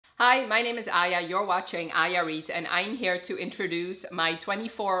Hi, my name is Aya, you're watching Aya Reads, and I'm here to introduce my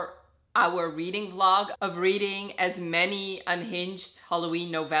 24-hour reading vlog of reading as many unhinged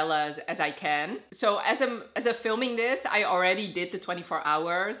Halloween novellas as I can. So as I'm filming this, I already did the 24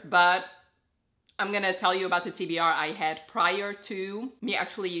 hours, but I'm gonna tell you about the TBR I had prior to me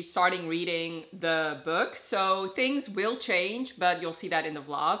actually starting reading the book. So things will change, but you'll see that in the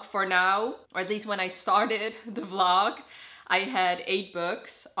vlog. For now, or at least when I started the vlog, I had 8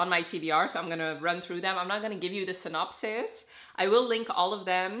 books on my TBR, so I'm gonna run through them. I'm not gonna give you the synopsis. I will link all of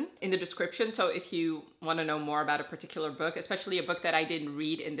them in the description, so if you wanna know more about a particular book, especially a book that I didn't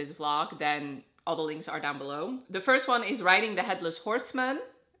read in this vlog, then all the links are down below. The first one is Riding the Headless Horseman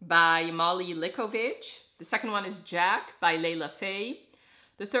by Molly Likovich. The second one is Jack by Layla Faye.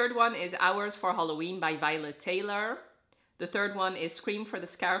 The third one is Hours for Halloween by Violet Taylor. The third one is Scream for the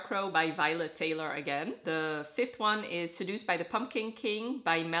Scarecrow by Violet Taylor again. The fifth one is Seduced by the Pumpkin King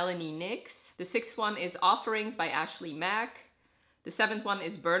by Melanie Nix. The sixth one is Offerings by Ashley Mack. The seventh one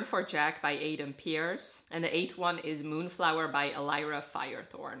is Burn for Jack by Aidan Pierce. And the eighth one is Moonflower by Elira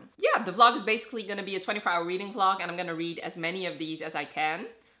Firethorn. Yeah, the vlog is basically gonna be a 24-hour reading vlog, and I'm gonna read as many of these as I can.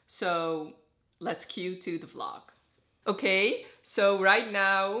 So let's cue to the vlog. Okay, so right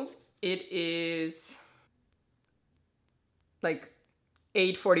now it is like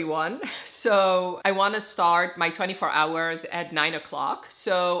 8:41. So I want to start my 24 hours at 9 o'clock.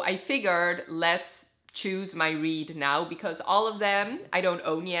 So I figured let's choose my read now, because all of them I don't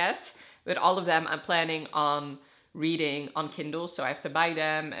own yet, but all of them I'm planning on reading on Kindle. So I have to buy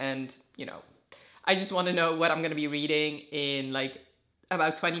them, and you know, I just want to know what I'm going to be reading in like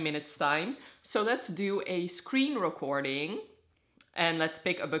about 20 minutes time. So let's do a screen recording and let's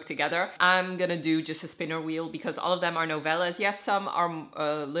pick a book together. I'm gonna do just a spinner wheel because all of them are novellas. Yes, some are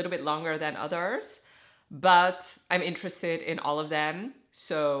a little bit longer than others, but I'm interested in all of them.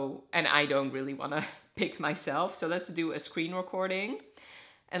 So, and I don't really wanna pick myself. So let's do a screen recording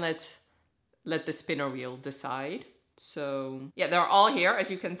and let's let the spinner wheel decide. So yeah, they're all here as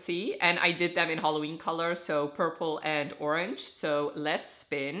you can see, and I did them in Halloween colors, so purple and orange. So let's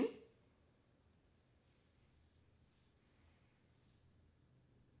spin.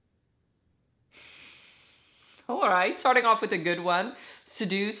 All right, starting off with a good one,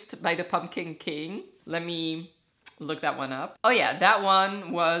 Seduced by the Pumpkin King. Let me look that one up. Oh yeah, that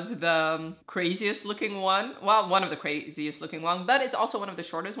one was the craziest looking one. Well, one of the craziest looking one, but it's also one of the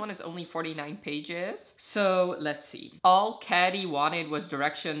shortest one. It's only 49 pages. So let's see. All Caddy wanted was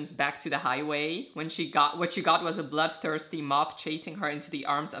directions back to the highway. What she got was a bloodthirsty mob chasing her into the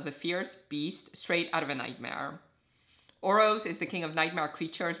arms of a fierce beast straight out of a nightmare. Oros is the king of nightmare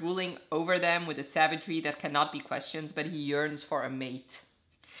creatures, ruling over them with a savagery that cannot be questioned, but he yearns for a mate.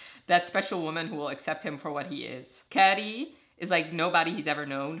 That special woman who will accept him for what he is. Caddy is like nobody he's ever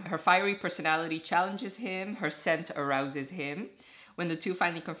known. Her fiery personality challenges him, her scent arouses him. When the two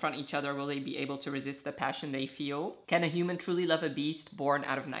finally confront each other, will they be able to resist the passion they feel? Can a human truly love a beast born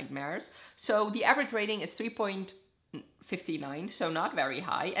out of nightmares? So the average rating is 3.59, so not very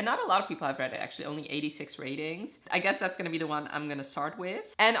high, and not a lot of people have read it, actually only 86 ratings. I guess that's gonna be the one I'm gonna start with.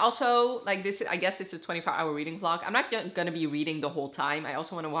 And also, like this, I guess this is a 24-hour reading vlog. I'm not gonna be reading the whole time. I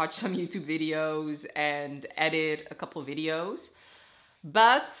also want to watch some YouTube videos and edit a couple videos,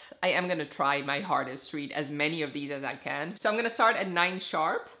 but I am gonna try my hardest to read as many of these as I can. So I'm gonna start at 9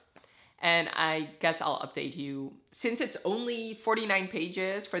 sharp. And I guess I'll update you. Since it's only 49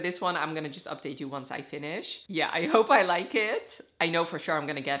 pages, for this one, I'm gonna just update you once I finish. Yeah, I hope I like it. I know for sure I'm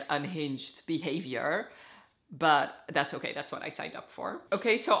gonna get unhinged behavior, but that's okay, that's what I signed up for.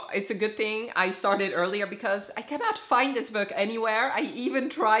 Okay, so it's a good thing I started earlier because I cannot find this book anywhere. I even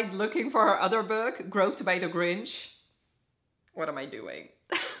tried looking for her other book, Groped by the Grinch. What am I doing?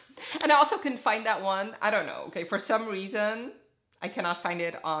 And I also couldn't find that one. I don't know, okay, for some reason, I cannot find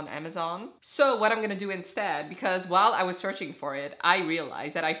it on Amazon. So what I'm gonna do instead, because while I was searching for it, I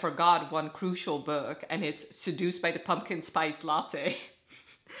realized that I forgot one crucial book, and it's Seduced by the Pumpkin Spice Latte.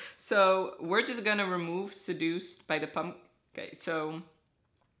 So we're just gonna remove Seduced by the Okay, so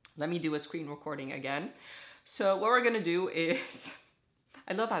let me do a screen recording again. So what we're gonna do is,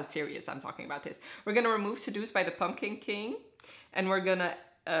 I love how serious I'm talking about this. We're gonna remove Seduced by the Pumpkin King, and we're gonna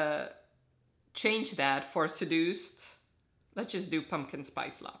change that for Seduced. Let's just do Pumpkin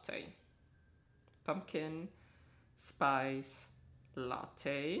Spice Latte. Pumpkin Spice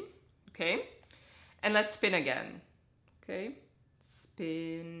Latte. Okay. And let's spin again. Okay.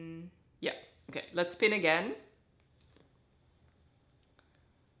 Spin. Yeah. Okay. Let's spin again.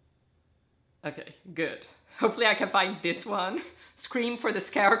 Okay. Good. Hopefully I can find this one. Scream for the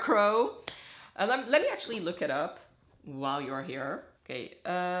Scarecrow. Let me actually look it up while you're here.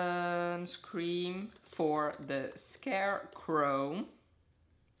 Okay, Scream for the Scarecrow.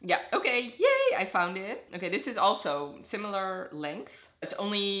 Yeah, okay, yay, I found it. Okay, this is also similar length. It's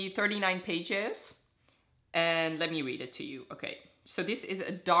only 39 pages. And let me read it to you. Okay, so this is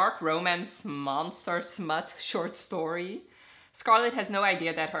a dark romance monster smut short story. Scarlet has no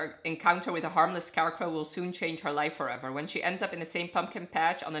idea that her encounter with a harmless scarecrow will soon change her life forever. When she ends up in the same pumpkin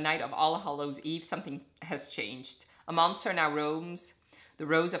patch on the night of All Hallows Eve, something has changed. A monster now roams the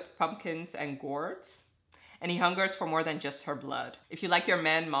rows of pumpkins and gourds, and he hungers for more than just her blood. If you like your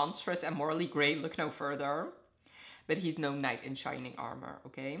man monstrous and morally grey, look no further. But he's no knight in shining armor,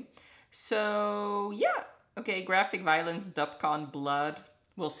 okay? So, yeah. Okay, graphic violence, Dubcon, blood.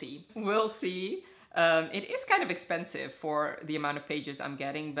 We'll see. We'll see. It is kind of expensive for the amount of pages I'm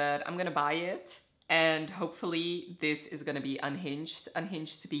getting, but I'm gonna buy it. And hopefully this is gonna be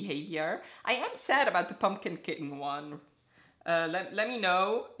unhinged behavior. I am sad about the Pumpkin King one. Let me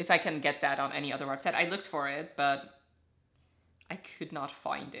know if I can get that on any other website. I looked for it, but I could not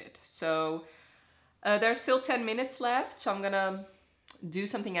find it. So there's still 10 minutes left, so I'm gonna do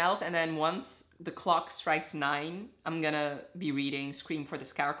something else, and then once the clock strikes 9, I'm gonna be reading Scream for the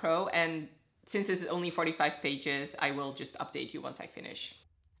Scarecrow, and since this is only 45 pages, I will just update you once I finish.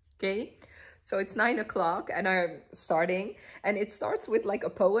 Okay, so it's 9 o'clock and I'm starting, and it starts with like a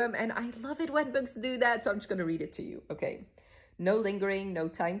poem, and I love it when books do that, so I'm just gonna read it to you. Okay. No lingering, no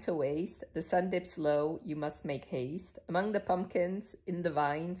time to waste. The sun dips low, you must make haste. Among the pumpkins, in the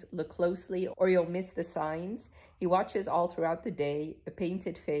vines, look closely or you'll miss the signs. He watches all throughout the day, a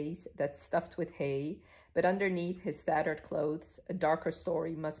painted face that's stuffed with hay. But underneath his tattered clothes, a darker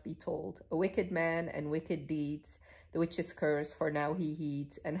story must be told. A wicked man and wicked deeds, the witch's curse, for now he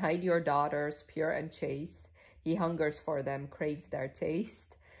heeds. And hide your daughters, pure and chaste. He hungers for them, craves their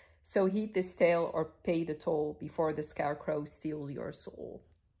taste. So heed this tale or pay the toll before the scarecrow steals your soul.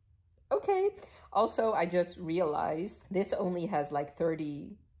 Okay. Also, I just realized this only has like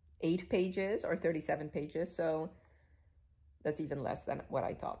 38 pages or 37 pages. So that's even less than what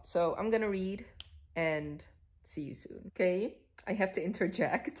I thought. So I'm going to read and see you soon. Okay. I have to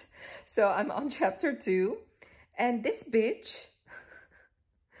interject. So I'm on chapter 2, and this bitch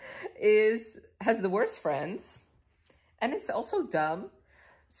has the worst friends, and it's also dumb.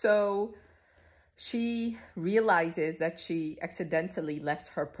 So she realizes that she accidentally left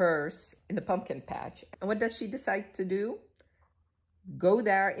her purse in the pumpkin patch. And what does she decide to do? Go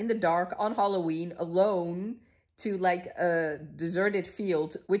there in the dark on Halloween alone to like a deserted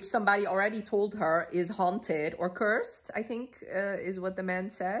field, which somebody already told her is haunted or cursed, I think is what the man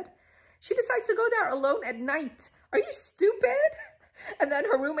said. She decides to go there alone at night. Are you stupid? And then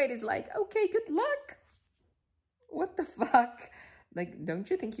her roommate is like, okay, good luck. What the fuck? Like, don't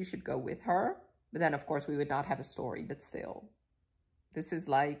you think you should go with her? But then, of course, we would not have a story, but still. This is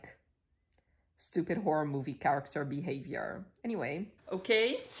like stupid horror movie character behavior. Anyway.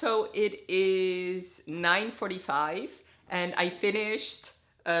 Okay, so it is 9:45, and I finished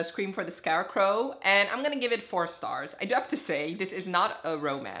Scream for the Scarecrow, and I'm gonna give it 4 stars. I do have to say, this is not a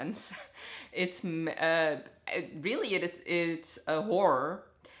romance. It's it's a horror.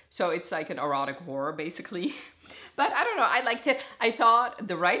 So it's like an erotic horror, basically. But I don't know, I liked it. I thought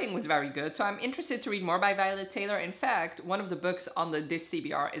the writing was very good, so I'm interested to read more by Violet Taylor. In fact, one of the books on this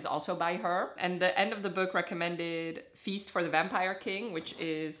TBR is also by her. And the end of the book recommended Feast for the Vampire King, which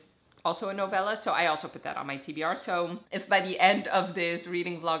is also a novella, so I also put that on my TBR. So if by the end of this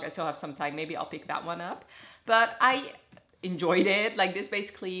reading vlog I still have some time, maybe I'll pick that one up. But I enjoyed it. Like,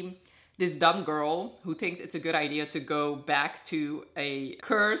 this dumb girl who thinks it's a good idea to go back to a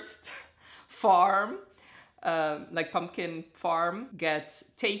cursed farm, like pumpkin farm, gets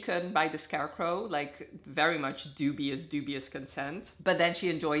taken by the scarecrow, like very much dubious consent. But then she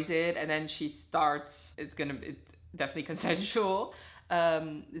enjoys it, and then she starts, it's definitely consensual.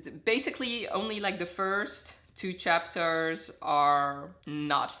 It's basically only like the first 2 chapters are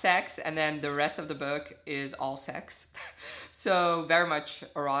not sex, and then the rest of the book is all sex. So very much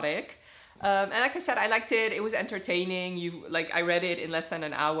erotic. And like I said, I liked it. It was entertaining. I read it in less than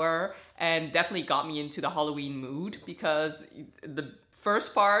an hour, and definitely got me into the Halloween mood, because the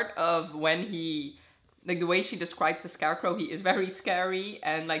first part of when he, like the way she describes the scarecrow, he is very scary,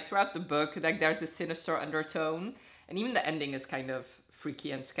 and like throughout the book, like there's a sinister undertone, and even the ending is kind of freaky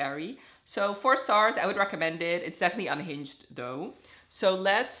and scary. So 4 stars, I would recommend it. It's definitely unhinged though. So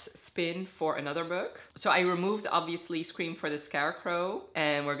let's spin for another book. So I removed, obviously, Scream for the Scarecrow,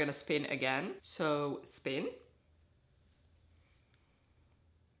 and we're gonna spin again. So spin.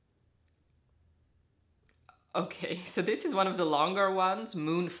 Okay, so this is one of the longer ones,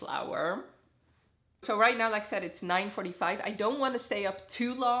 Moonflower. So right now, like I said, it's 9:45. I don't want to stay up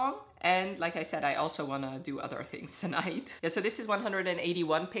too long. And like I said, I also want to do other things tonight. Yeah, so this is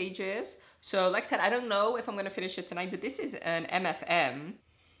 181 pages. So like I said, I don't know if I'm going to finish it tonight, but this is an MFM,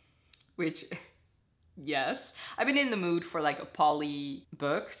 which, yes. I've been in the mood for like a poly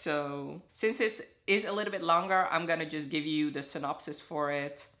book. So since this is a little bit longer, I'm going to just give you the synopsis for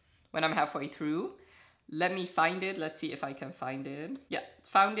it when I'm halfway through. Let me find it. Let's see if I can find it. Yeah,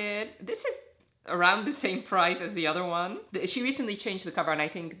 found it. This is around the same price as the other one. She recently changed the cover and I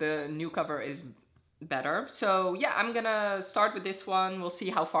think the new cover is better. So yeah, I'm gonna start with this one. We'll see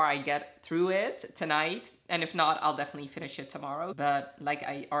how far I get through it tonight. And if not, I'll definitely finish it tomorrow. But like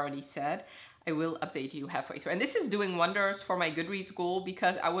I already said, I will update you halfway through. And this is doing wonders for my Goodreads goal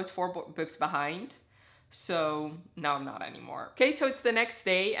because I was 4 books behind. So now I'm not anymore. Okay, so it's the next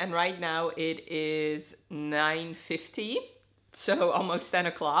day and right now it is 9:50. So almost 10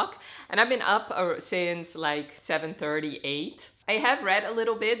 o'clock. And I've been up since like 7:38. I have read a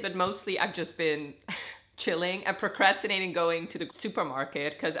little bit, but mostly I've just been chilling and procrastinating going to the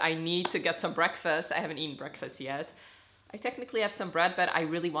supermarket because I need to get some breakfast. I haven't eaten breakfast yet. I technically have some bread, but I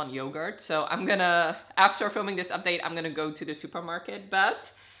really want yogurt. So I'm gonna, after filming this update, I'm gonna go to the supermarket.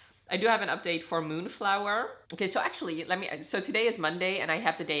 But I do have an update for Moonflower. Okay, so actually, so today is Monday and I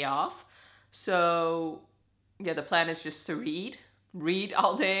have the day off. So yeah, the plan is just to read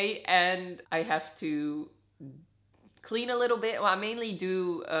all day, and I have to clean a little bit. Well, I mainly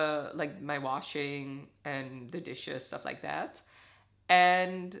do like my washing and the dishes, stuff like that.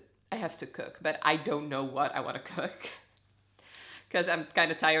 And I have to cook, but I don't know what I want to cook because I'm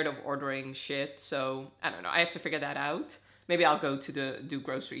kind of tired of ordering shit. So I don't know, I have to figure that out. Maybe I'll go to do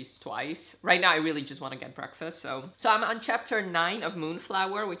groceries twice. Right now, I really just want to get breakfast. So I'm on chapter 9 of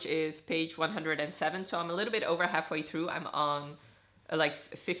Moonflower, which is page 107. So I'm a little bit over halfway through. I'm on like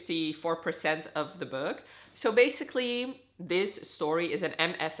 54% of the book. So basically, this story is an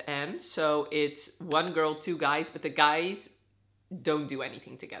MFM. So it's 1 girl, 2 guys, but the guys don't do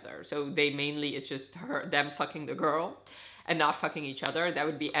anything together. So it's just them fucking the girl and not fucking each other. That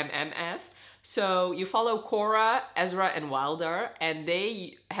would be MMF. So you follow Cora, Ezra, and Wilder, and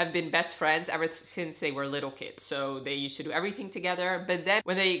they have been best friends ever since they were little kids. So they used to do everything together. But then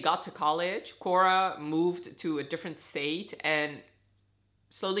when they got to college, Cora moved to a different state, and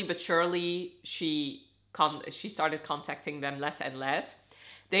slowly but surely she started contacting them less and less.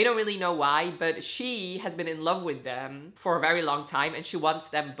 They don't really know why, but she has been in love with them for a very long time, and she wants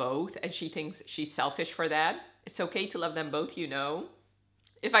them both, and she thinks she's selfish for that. It's okay to love them both, you know.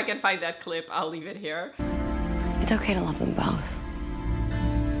 If I can find that clip, I'll leave it here. It's okay to love them both.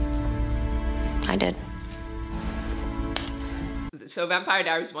 I did. So Vampire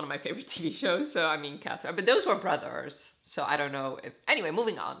Diaries is one of my favorite TV shows, so I mean Catherine. But those were brothers, so I don't know if... Anyway,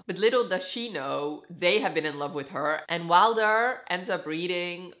 moving on. But little does she know, they have been in love with her. And Wilder ends up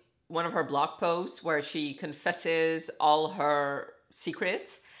reading one of her blog posts where she confesses all her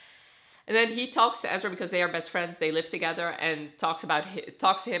secrets. And then he talks to Ezra because they are best friends, they live together, and talks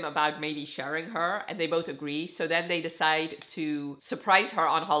to him about maybe sharing her, and they both agree. So then they decide to surprise her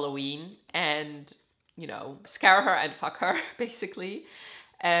on Halloween and, you know, scare her and fuck her, basically.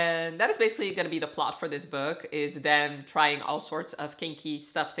 And that is basically going to be the plot for this book, is them trying all sorts of kinky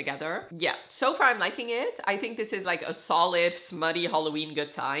stuff together. Yeah, so far I'm liking it. I think this is like a solid, smutty Halloween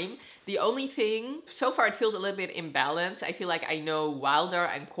good time. The only thing, so far it feels a little bit imbalanced. I feel like I know Wilder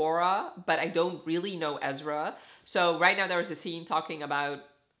and Cora, but I don't really know Ezra. So right now there was a scene talking about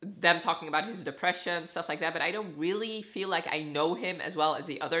his depression, stuff like that, but I don't really feel like I know him as well as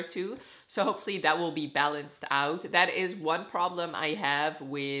the other two. So hopefully that will be balanced out. That is one problem I have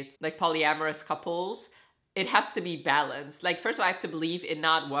with like polyamorous couples. It has to be balanced. Like, first of all, I have to believe in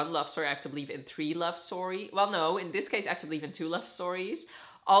not 1 love story, I have to believe in 3 love stories. Well, no, in this case, I have to believe in 2 love stories.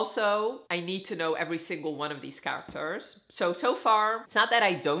 Also, I need to know every single one of these characters. So far, it's not that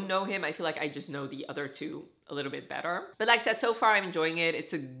I don't know him. I feel like I just know the other two a little bit better. But like I said, so far I'm enjoying it.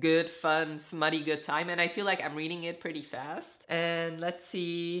 It's a good, fun, smutty, good time. And I feel like I'm reading it pretty fast. And let's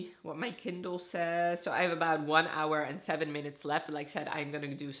see what my Kindle says. So I have about 1 hour and 7 minutes left. But like I said, I'm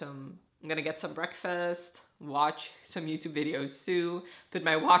gonna get some breakfast, watch some YouTube videos too, put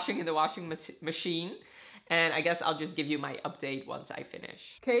my washing in the washing machine. And I guess I'll just give you my update once I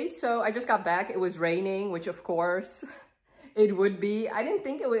finish. Okay, so I just got back. It was raining, which of course it would be. I didn't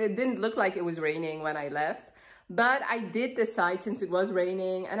think it didn't look like it was raining when I left. But I did decide, since it was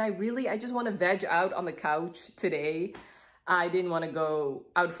raining, and I just want to veg out on the couch today. I didn't want to go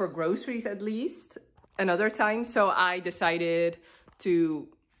out for groceries at least another time. So I decided to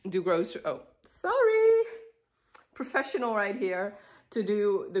do grocery. Oh, sorry. Professional right here. to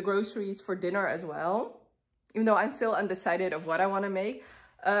do the groceries for dinner as well, even though I'm still undecided of what I want to make.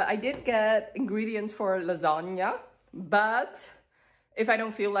 I did get ingredients for lasagna, but if I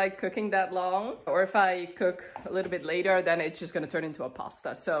don't feel like cooking that long, or if I cook a little bit later, then it's just gonna turn into a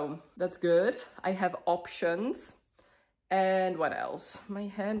pasta. So that's good. I have options. And what else? My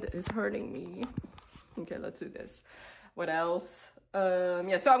hand is hurting me. Okay, let's do this. What else?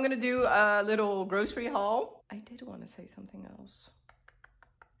 Yeah, so I'm gonna do a little grocery haul. I did want to say something else.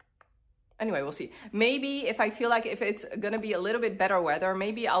 Anyway, we'll see. Maybe if I feel like if it's gonna be a little bit better weather,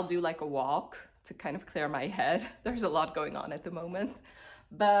 maybe I'll do like a walk to kind of clear my head. There's a lot going on at the moment,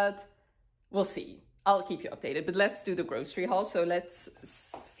 but we'll see. I'll keep you updated, but let's do the grocery haul. So let's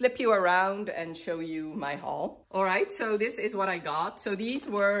flip you around and show you my haul. All right, so this is what I got. So these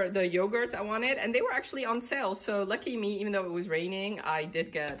were the yogurts I wanted, and they were actually on sale. So lucky me, even though it was raining, I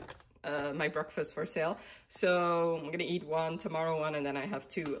did get my breakfast for sale. So I'm gonna eat one, tomorrow one, and then I have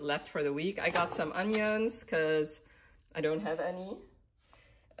 2 left for the week. I got some onions because I don't have any.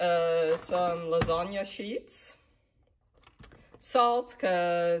 Some lasagna sheets, salt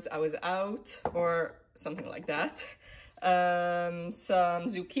because I was out or something like that, some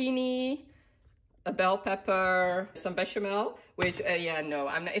zucchini, a bell pepper, some bechamel, which yeah, no,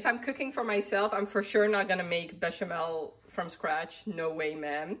 if I'm cooking for myself, I'm for sure not gonna make bechamel from scratch. No way,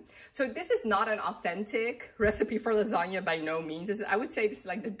 ma'am. So this is not an authentic recipe for lasagna by no means. I would say this is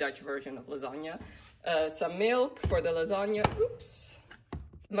like the Dutch version of lasagna. Some milk for the lasagna. Oops.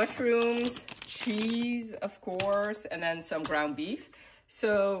 Mushrooms, cheese, of course, and then some ground beef.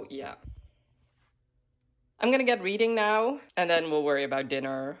 So yeah, I'm gonna get reading now, and then we'll worry about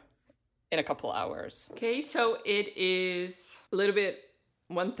dinner in a couple hours. Okay, so it is a little bit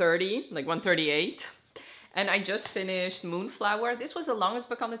 1:30, like 1:38, and I just finished Moonflower. This was the longest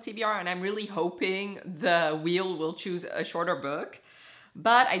book on the TBR, and I'm really hoping the wheel will choose a shorter book,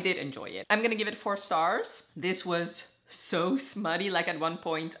 but I did enjoy it. I'm gonna give it 4 stars. This was so smutty. Like at one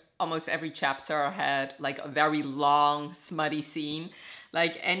point, almost every chapter had like a very long smutty scene.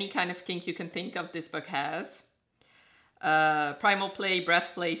 Like any kind of kink you can think of, this book has. Primal play,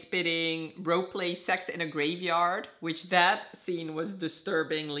 breath play, spitting, rope play, sex in a graveyard, which that scene was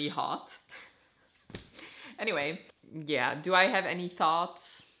disturbingly hot. Anyway, yeah, do I have any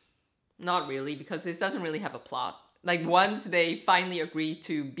thoughts? Not really, because this doesn't really have a plot. Like once they finally agree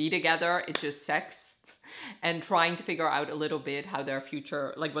to be together, it's just sex and trying to figure out a little bit how their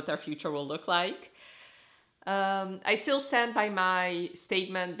future, like what their future will look like. I still stand by my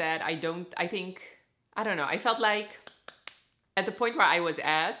statement that I don't know, I felt like at the point where I was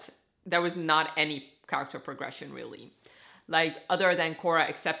at, there was not any character progression really. Like other than Cora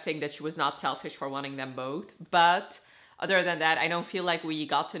accepting that she was not selfish for wanting them both, but other than that, I don't feel like we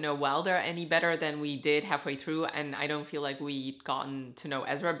got to know Wilder any better than we did halfway through, and I don't feel like we'd gotten to know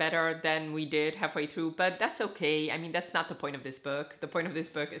Ezra better than we did halfway through, but that's okay. I mean, that's not the point of this book. The point of this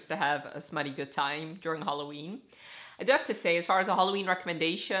book is to have a smutty good time during Halloween. I do have to say, as far as a Halloween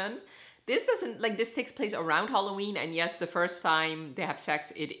recommendation, this takes place around Halloween, and yes, the first time they have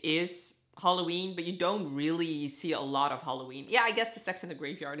sex, it is Halloween, but you don't really see a lot of Halloween. Yeah, I guess the sex in the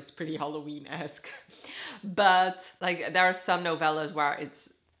graveyard is pretty Halloween-esque. But like there are some novellas where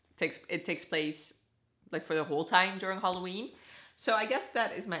it takes place like for the whole time during Halloween. So I guess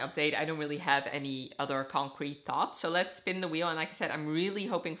that is my update. I don't really have any other concrete thoughts. So let's spin the wheel. And like I said, I'm really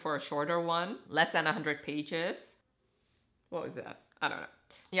hoping for a shorter one, less than 100 pages. What was that? I don't know.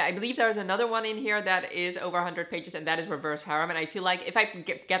 Yeah, I believe there's another one in here that is over 100 pages, and that is Reverse Harem. And I feel like if I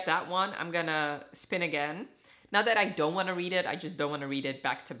get that one, I'm gonna spin again. Not that I don't want to read it, I just don't want to read it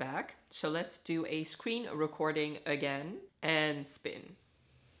back to back. So let's do a screen recording again and spin.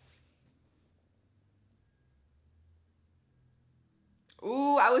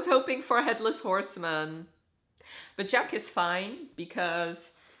 Ooh, I was hoping for Headless Horseman. But Jack is fine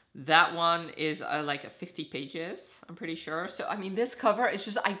because that one is like 50 pages, I'm pretty sure. So, I mean, this cover is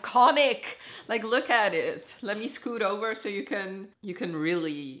just iconic. Like, look at it. Let me scoot over so you can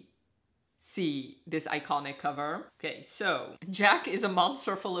really see this iconic cover. Okay, so Jack is a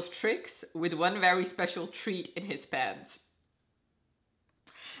monster full of tricks with one very special treat in his pants.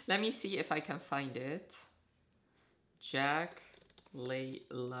 Let me see if I can find it. Jack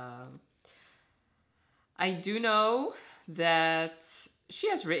Layla. I do know that she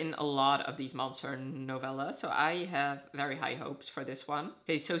has written a lot of these monster novellas, so I have very high hopes for this one.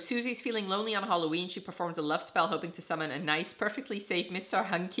 Okay, so Susie's feeling lonely on Halloween. She performs a love spell hoping to summon a nice, perfectly safe Mr.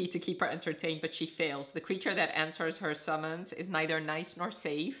 Hunky to keep her entertained, but she fails. The creature that answers her summons is neither nice nor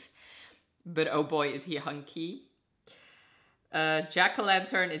safe, but oh boy, is he hunky.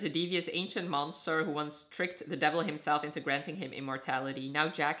 Jack-o'-lantern is a devious ancient monster who once tricked the devil himself into granting him immortality. Now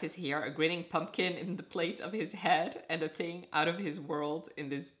Jack is here, a grinning pumpkin in the place of his head, and a thing out of his world in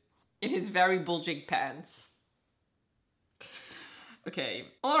his very bulging pants. Okay,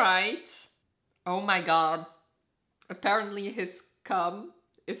 alright. Oh my god. Apparently his cum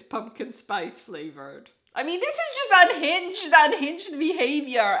is pumpkin spice flavored. I mean, this is just unhinged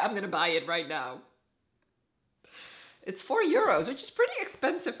behavior. I'm gonna buy it right now. It's €4, which is pretty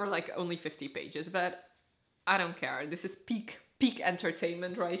expensive for like only 50 pages, but I don't care. This is peak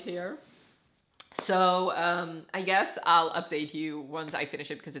entertainment right here. So I guess I'll update you once I finish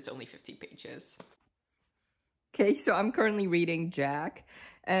it because it's only 50 pages. Okay, so I'm currently reading Jack,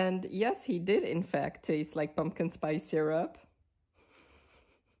 and yes, he did in fact taste like pumpkin spice syrup.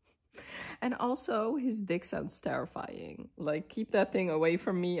 And also, his dick sounds terrifying. Like, keep that thing away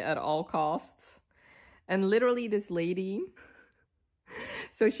from me at all costs. And literally this lady,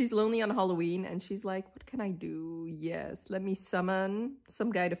 so she's lonely on Halloween, and she's like, what can I do? Yes, let me summon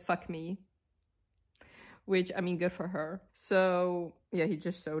some guy to fuck me. Which, I mean, good for her. So, yeah, he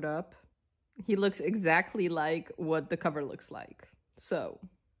just showed up. He looks exactly like what the cover looks like. So,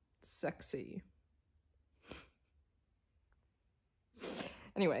 sexy.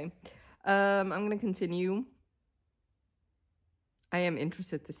 Anyway, I'm gonna continue. I am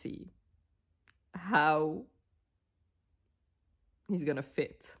interested to see how he's gonna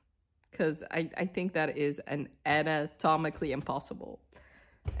fit, because I think that is an anatomically impossible.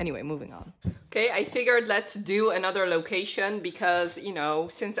 Anyway, moving on. Okay, I figured let's do another location because, you know,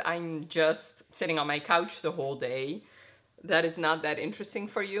 since I'm just sitting on my couch the whole day, that is not that interesting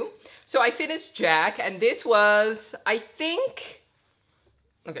for you. So I finished Jack, and this was, I think...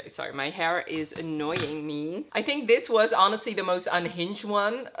 Okay, sorry, my hair is annoying me. I think this was honestly the most unhinged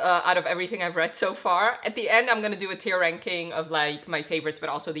one out of everything I've read so far. At the end, I'm gonna do a tier ranking of like my favorites, but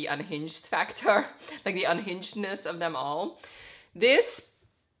also the unhinged factor, like the unhingedness of them all. This,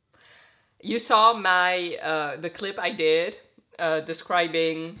 you saw my, the clip I did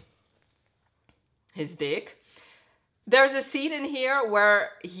describing his dick. There's a scene in here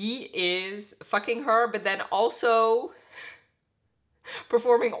where he is fucking her, but then also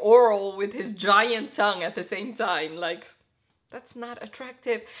performing oral with his giant tongue at the same time. Like, that's not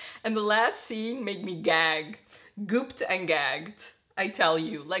attractive. And the last scene made me gag. Gooped and gagged, I tell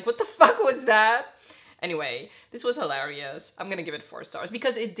you. Like, what the fuck was that? Anyway, this was hilarious. I'm gonna give it 4 stars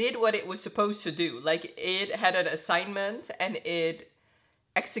because it did what it was supposed to do. Like, it had an assignment and it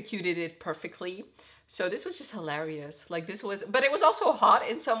executed it perfectly. So this was just hilarious. Like, this was, but it was also hot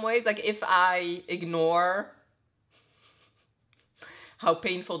in some ways. Like, if I ignore how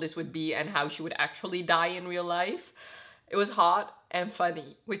painful this would be and how she would actually die in real life, it was hot and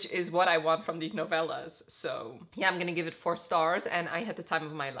funny, which is what I want from these novellas. So yeah, I'm gonna give it 4 stars, and I had the time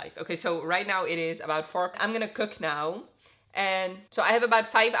of my life. Okay, so right now it is about 4. I'm gonna cook now, and so I have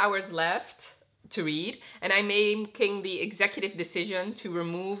about 5 hours left to read, and I'm making the executive decision to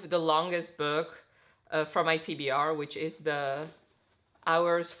remove the longest book from my TBR, which is the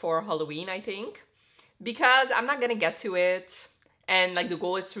Hours for Halloween, I think, because I'm not gonna get to it. And like the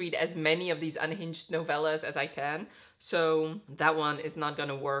goal is to read as many of these unhinged novellas as I can. So that one is not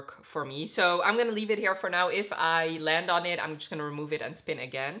gonna work for me. So I'm gonna leave it here for now. If I land on it, I'm just gonna remove it and spin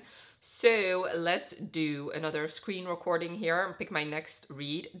again. So let's do another screen recording here and pick my next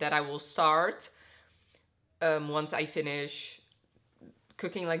read that I will start once I finish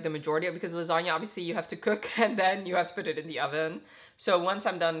cooking like the majority of, because lasagna, obviously you have to cook and then you have to put it in the oven. So once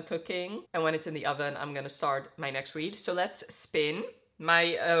I'm done cooking and when it's in the oven, I'm gonna start my next read. So let's spin.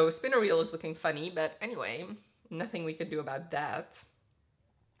 My spinner wheel is looking funny, but anyway, nothing we can do about that.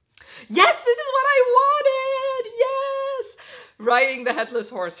 Yes, this is what I wanted! Yes! Riding the Headless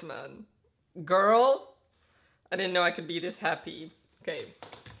Horseman. Girl, I didn't know I could be this happy. Okay.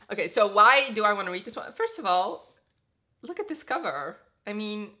 Okay, so why do I want to read this one? First of all, look at this cover. I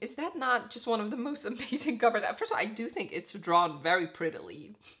mean, is that not just one of the most amazing covers? First of all, I do think it's drawn very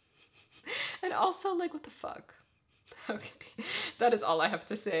prettily. And also, like, what the fuck? Okay, that is all I have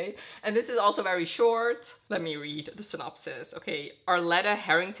to say. And this is also very short. Let me read the synopsis. Okay, Arletta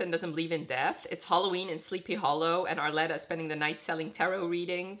Harrington doesn't believe in death. It's Halloween in Sleepy Hollow, and Arletta is spending the night selling tarot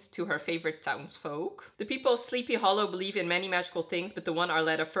readings to her favorite townsfolk. The people of Sleepy Hollow believe in many magical things, but the one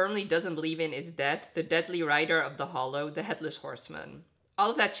Arletta firmly doesn't believe in is death, the deadly rider of the Hollow, the Headless Horseman. All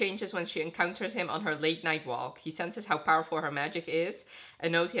of that changes when she encounters him on her late-night walk. He senses how powerful her magic is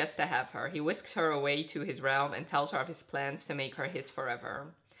and knows he has to have her. He whisks her away to his realm and tells her of his plans to make her his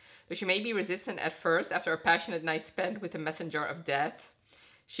forever. Though she may be resistant at first, after a passionate night spent with the messenger of death,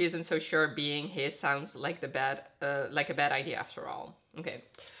 She isn't so sure being his sounds like a bad idea after all. Okay.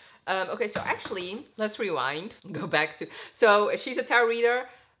 Okay, so actually, let's rewind. Go back to... So she's a tarot reader.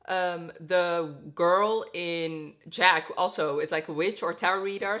 The girl in Jack also is like a witch or tarot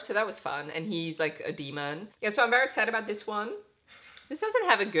reader. So that was fun. And he's like a demon. Yeah, so I'm very excited about this one. This doesn't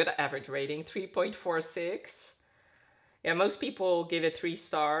have a good average rating, 3.46. Yeah, most people give it 3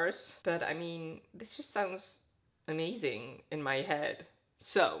 stars. But I mean, this just sounds amazing in my head.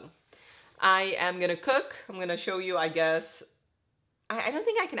 So I am gonna cook. I'm gonna show you, I guess... I don't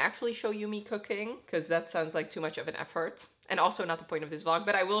think I can actually show you me cooking because that sounds like too much of an effort. And also not the point of this vlog,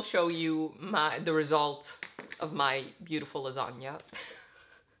 but I will show you the result of my beautiful lasagna.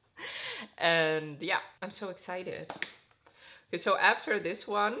 And yeah, I'm so excited. Okay, so after this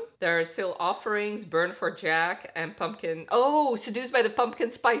one, there are still offerings, Burn for Jack, and pumpkin. Oh, Seduced by the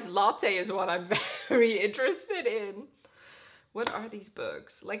Pumpkin Spice Latte is one I'm very interested in. What are these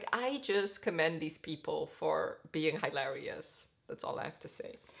books? Like, I just commend these people for being hilarious. That's all I have to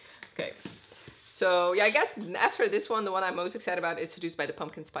say. Okay, so yeah, I guess after this one, the one I'm most excited about is Seduced by the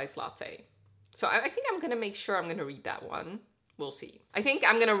Pumpkin Spice Latte. So I think I'm gonna make sure I'm gonna read that one. We'll see. I think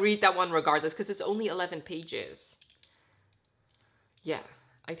I'm gonna read that one regardless because it's only 11 pages. Yeah,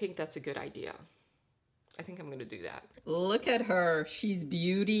 I think that's a good idea. I think I'm gonna do that. Look at her. She's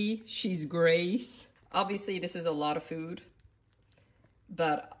beauty. She's grace. Obviously, this is a lot of food,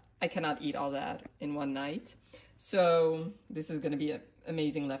 but I cannot eat all that in one night. So this is gonna be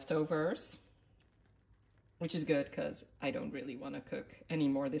amazing leftovers, which is good because I don't really want to cook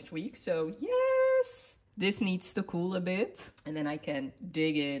anymore this week. So yes, this needs to cool a bit and then I can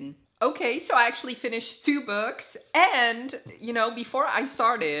dig in. Okay, so I actually finished 2 books and, you know, before I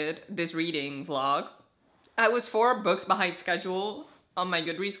started this reading vlog, I was 4 books behind schedule on my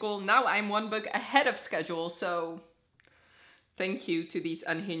Goodreads goal. Now I'm 1 book ahead of schedule, so thank you to these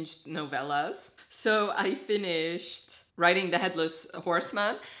unhinged novellas. So I finished writing The Headless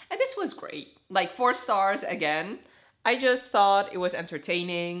Horseman, and this was great. Like 4 stars again. I just thought it was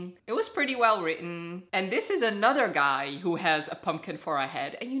entertaining. It was pretty well written. And this is another guy who has a pumpkin for a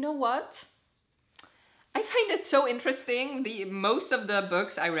head. And you know what? I find it so interesting. Most of the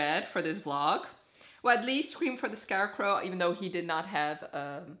books I read for this vlog, well, at least Scream for the Scarecrow, even though he did not have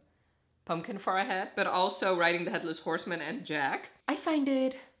a pumpkin for a head, but also writing The Headless Horseman and Jack. I find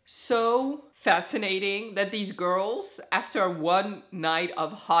it so fascinating that these girls, after 1 night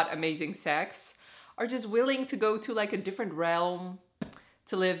of hot, amazing sex, are just willing to go to like a different realm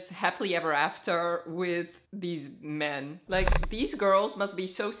to live happily ever after with these men. Like, these girls must be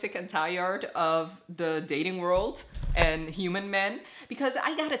so sick and tired of the dating world and human men, because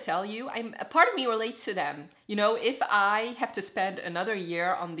I gotta tell you, a part of me relates to them. You know, if I have to spend another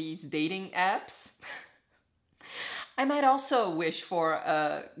year on these dating apps, I might also wish for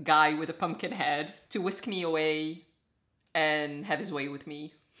a guy with a pumpkin head to whisk me away and have his way with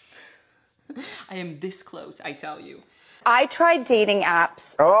me. I am this close, I tell you. I tried dating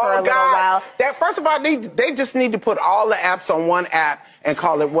apps for a little while. First of all, they just need to put all the apps on one app and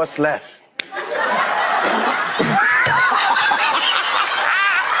call it What's Left.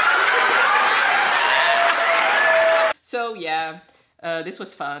 So yeah, this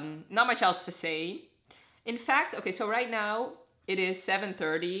was fun. Not much else to say. In fact, okay, so right now it is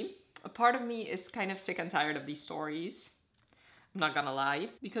 7:30. A part of me is kind of sick and tired of these stories. I'm not gonna lie.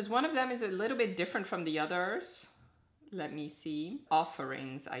 Because one of them is a little bit different from the others. Let me see.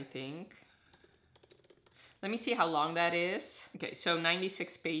 Offerings, I think. Let me see how long that is. Okay, so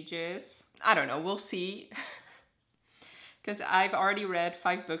 96 pages. I don't know, we'll see. Because I've already read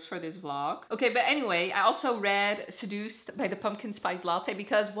 5 books for this vlog. Okay, but anyway, I also read Seduced by the Pumpkin Spice Latte,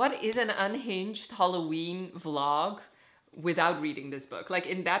 because what is an unhinged Halloween vlog without reading this book? Like,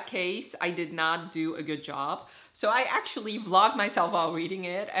 in that case, I did not do a good job. So I actually vlogged myself while reading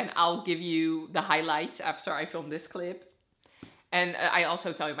it, and I'll give you the highlights after I film this clip. And I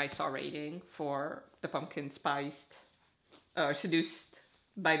also tell you my star rating for the pumpkin spiced, Seduced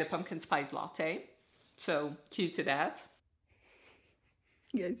by the Pumpkin Spice Latte. So cue to that.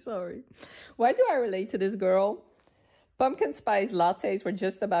 Okay, sorry. Why do I relate to this girl? Pumpkin spice lattes were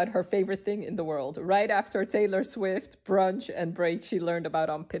just about her favorite thing in the world, right after Taylor Swift, brunch, and braids she learned about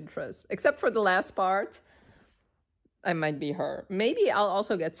on Pinterest. Except for the last part, I might be her. Maybe I'll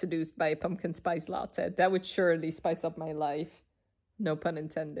also get seduced by a pumpkin spice latte. That would surely spice up my life. No pun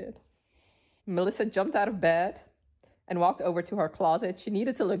intended. Melissa jumped out of bed and walked over to her closet. She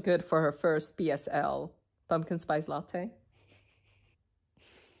needed to look good for her first PSL, pumpkin spice latte.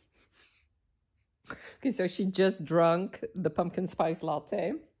 Okay, so she just drank the pumpkin spice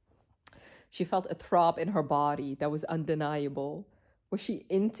latte. She felt a throb in her body that was undeniable. Was she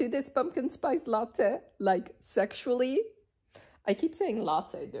into this pumpkin spice latte? Like, sexually? I keep saying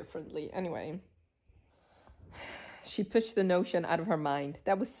latte differently. Anyway. She pushed the notion out of her mind.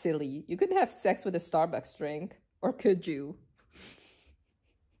 That was silly. You couldn't have sex with a Starbucks drink. Or could you?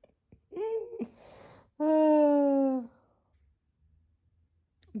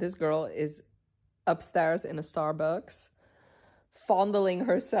 This girl is upstairs in a Starbucks, fondling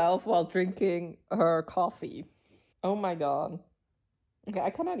herself while drinking her coffee. Oh my god. Okay, I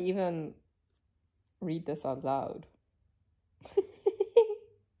cannot even read this out loud.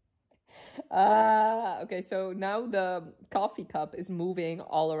 Okay, so now the coffee cup is moving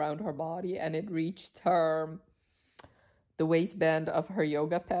all around her body and it reached the waistband of her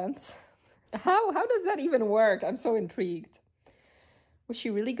yoga pants. How does that even work? I'm so intrigued. Was she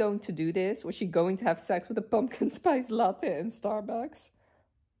really going to do this? Was she going to have sex with a pumpkin spice latte in Starbucks?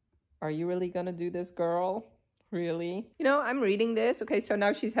 Are you really gonna do this, girl? Really? You know, I'm reading this. Okay, so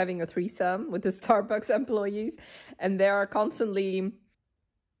now she's having a threesome with the Starbucks employees and they are constantly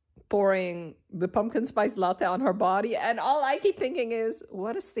pouring the pumpkin spice latte on her body. And all I keep thinking is,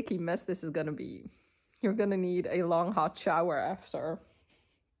 what a sticky mess this is gonna be. You're gonna need a long hot shower after.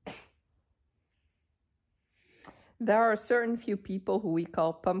 There are a certain few people who we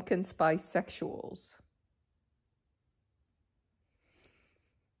call pumpkin spice sexuals.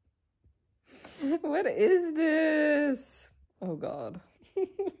 What is this? Oh God.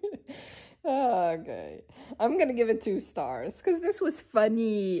 Okay. I'm gonna give it 2 stars because this was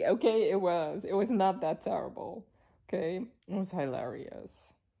funny. Okay, it was. It was not that terrible. Okay, it was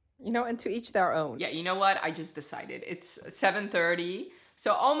hilarious. You know, and to each their own. Yeah, you know what? I just decided. It's 7:30.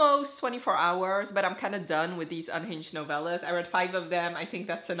 So almost 24 hours, but I'm kind of done with these unhinged novellas. I read 5 of them. I think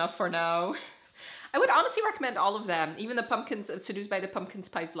that's enough for now. I would honestly recommend all of them, even the Seduced by the Pumpkin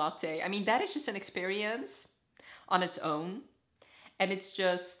Spice Latte. I mean, that is just an experience on its own. And it's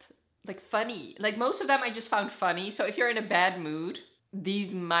just like funny. Like most of them I just found funny. So if you're in a bad mood,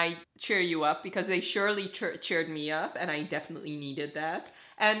 these might cheer you up because they surely cheered me up and I definitely needed that.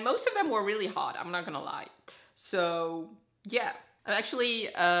 And most of them were really hot, I'm not gonna lie. So yeah. I'm actually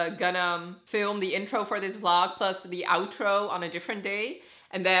gonna film the intro for this vlog plus the outro on a different day.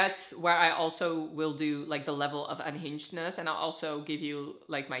 And that's where I also will do like the level of unhingedness and I'll also give you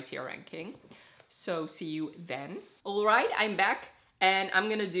like my tier ranking. So see you then. All right, I'm back and I'm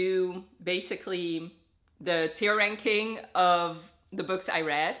gonna do basically the tier ranking of the books I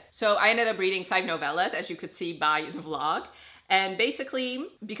read. So I ended up reading 5 novellas, as you could see by the vlog. And basically,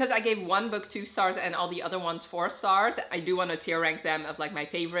 because I gave one book 2 stars and all the other ones 4 stars, I do want to tier rank them of like my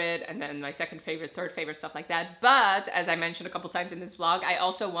favorite and then my second favorite, third favorite, stuff like that. But as I mentioned a couple times in this vlog, I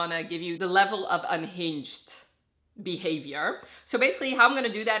also want to give you the level of unhinged behavior. So basically how I'm going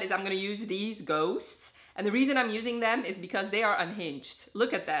to do that is I'm going to use these ghosts. And the reason I'm using them is because they are unhinged.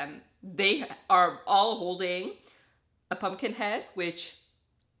 Look at them. They are all holding a pumpkin head, which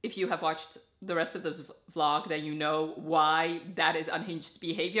if you have watched the rest of this vlog, then you know why that is unhinged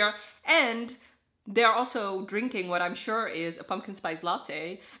behavior. And they're also drinking what I'm sure is a pumpkin spice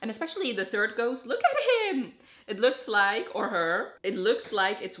latte. And especially the third ghost, look at him! It looks like, or her, it looks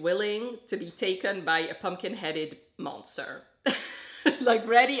like it's willing to be taken by a pumpkin-headed monster. Like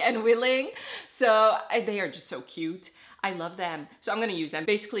ready and willing. So they are just so cute. I love them. So I'm gonna use them.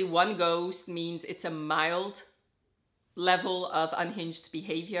 Basically 1 ghost means it's a mild level of unhinged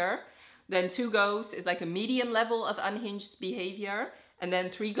behavior. Then 2 ghosts is like a medium level of unhinged behavior. And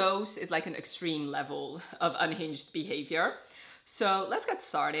then 3 ghosts is like an extreme level of unhinged behavior. So let's get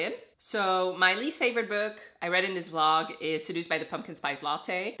started. So my least favorite book I read in this vlog is Seduced by the Pumpkin Spice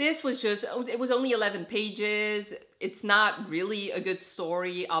Latte. This was just, it was only 11 pages. It's not really a good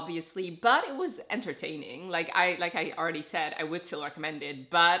story, obviously, but it was entertaining. Like I already said, I would still recommend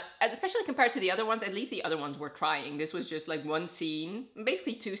it, but especially compared to the other ones, at least the other ones were trying. This was just like 1 scene,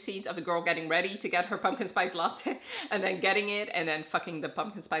 basically 2 scenes of the girl getting ready to get her pumpkin spice latte and then getting it and then fucking the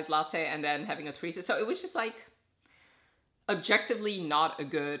pumpkin spice latte and then having a threesome. So it was just like objectively not a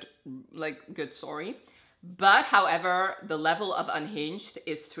good story. But however, the level of unhinged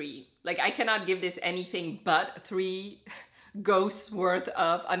is 3. Like I cannot give this anything but 3 ghosts worth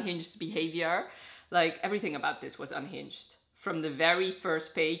of unhinged behavior. Like everything about this was unhinged from the very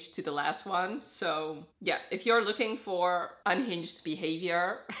first page to the last one. So yeah, if you're looking for unhinged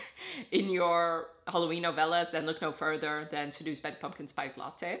behavior in your Halloween novellas, then look no further than Seduced by the Pumpkin Spice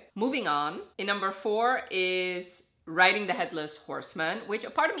Latte. Moving on, in number 4 is Riding the Headless Horseman, which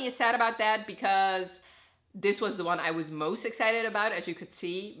a part of me is sad about that because this was the one I was most excited about, as you could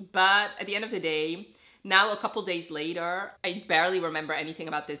see. But at the end of the day, now a couple days later, I barely remember anything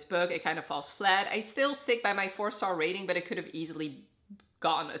about this book. It kind of falls flat. I still stick by my 4-star rating, but it could have easily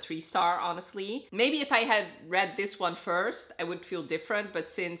gotten a 3-star, honestly. Maybe if I had read this one first, I would feel different, but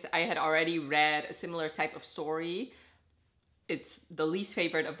since I had already read a similar type of story, it's the least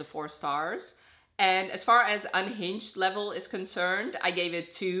favorite of the 4 stars. And as far as unhinged level is concerned, I gave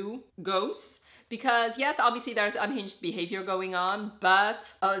it 2 ghosts. Because yes, obviously there's unhinged behavior going on, but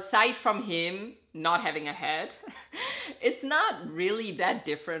aside from him not having a head, it's not really that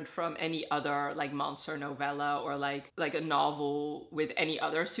different from any other like monster novella or like a novel with any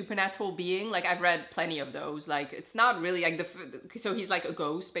other supernatural being. Like I've read plenty of those. Like it's not really like so he's like a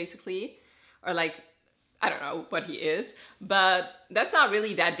ghost basically, or like I don't know what he is, but that's not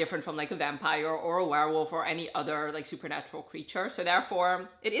really that different from like a vampire or a werewolf or any other like supernatural creature. So therefore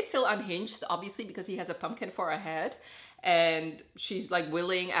it is still unhinged, obviously, because he has a pumpkin for a head. And she's like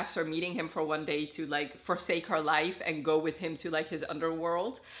willing, after meeting him for one day, to like forsake her life and go with him to like his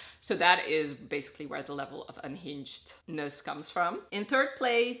underworld. So that is basically where the level of unhingedness comes from. In 3rd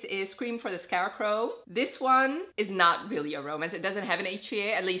place is Scream for the Scarecrow. This one is not really a romance. It doesn't have an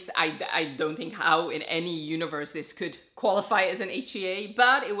HEA. At least I don't think how in any universe this could qualify as an HEA,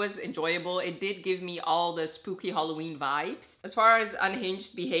 but it was enjoyable. It did give me all the spooky Halloween vibes. As far as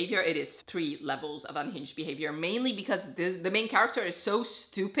unhinged behavior, it is 3 levels of unhinged behavior, mainly because the main character is so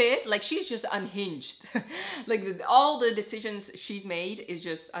stupid. Like she's just unhinged. Like all the decisions she's made is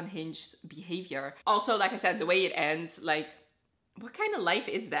just unhinged behavior. Also, like I said, the way it ends, like what kind of life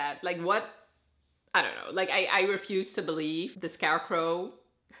is that? Like what? I don't know. Like I refuse to believe the Scarecrow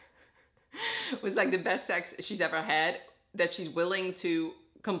was like the best sex she's ever had, that she's willing to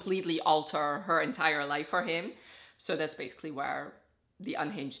completely alter her entire life for him. So that's basically where the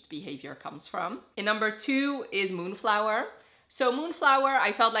unhinged behavior comes from. In number 2 is Moonflower. So Moonflower,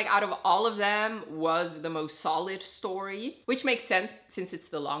 I felt like out of all of them was the most solid story, which makes sense since it's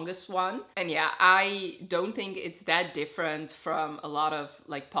the longest one. And yeah, I don't think it's that different from a lot of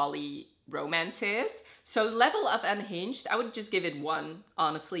like poly romances. So level of unhinged, I would just give it 1,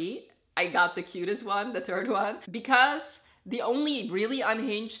 honestly. I got the cutest one, the 3rd one, because the only really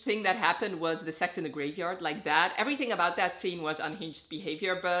unhinged thing that happened was the sex in the graveyard, like that. Everything about that scene was unhinged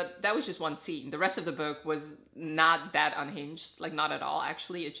behavior, but that was just one scene. The rest of the book was not that unhinged, like not at all,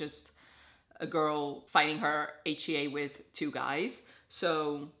 actually. It's just a girl fighting her HEA with 2 guys.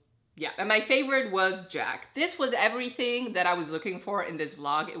 So yeah, and my favorite was Jack. This was everything that I was looking for in this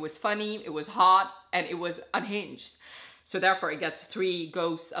vlog. It was funny, it was hot, and it was unhinged. So therefore it gets 3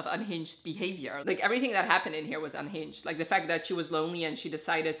 ghosts of unhinged behavior. Like everything that happened in here was unhinged. Like the fact that she was lonely and she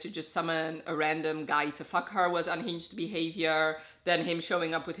decided to just summon a random guy to fuck her was unhinged behavior. Then him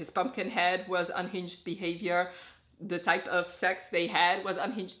showing up with his pumpkin head was unhinged behavior. The type of sex they had was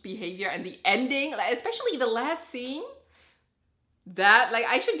unhinged behavior. And the ending, like, especially the last scene, that like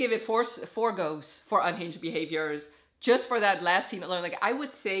I should give it 4 ghosts for unhinged behaviors just for that last scene alone. Like I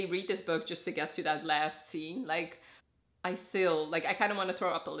would say read this book just to get to that last scene. Like I still, like, I kind of want to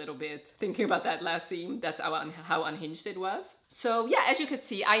throw up a little bit thinking about that last scene. That's how unhinged it was. So yeah, as you could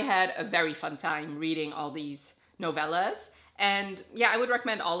see, I had a very fun time reading all these novellas. And yeah, I would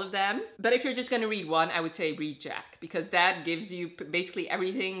recommend all of them. But if you're just going to read one, I would say read Jack, because that gives you basically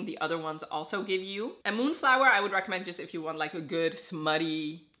everything the other ones also give you. And Moonflower, I would recommend just if you want like a good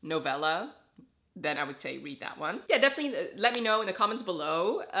smutty novella, then I would say read that one. Yeah, definitely let me know in the comments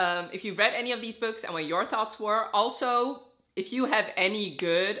below if you've read any of these books and what your thoughts were. Also, if you have any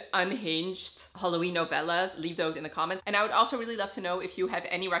good unhinged Halloween novellas, leave those in the comments. And I would also really love to know if you have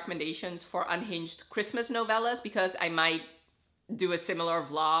any recommendations for unhinged Christmas novellas, because I might do a similar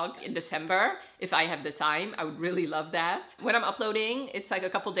vlog in December if I have the time. I would really love that. When I'm uploading, it's like a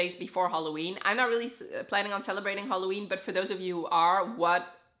couple days before Halloween. I'm not really planning on celebrating Halloween, but for those of you who are, what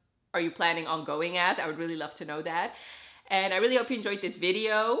are you planning on going as? I would really love to know that. And I really hope you enjoyed this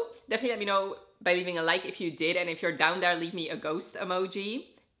video. Definitely let me know by leaving a like if you did. And if you're down there, leave me a ghost emoji.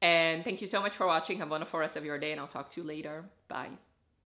 And thank you so much for watching. Have a wonderful rest of your day, and I'll talk to you later. Bye.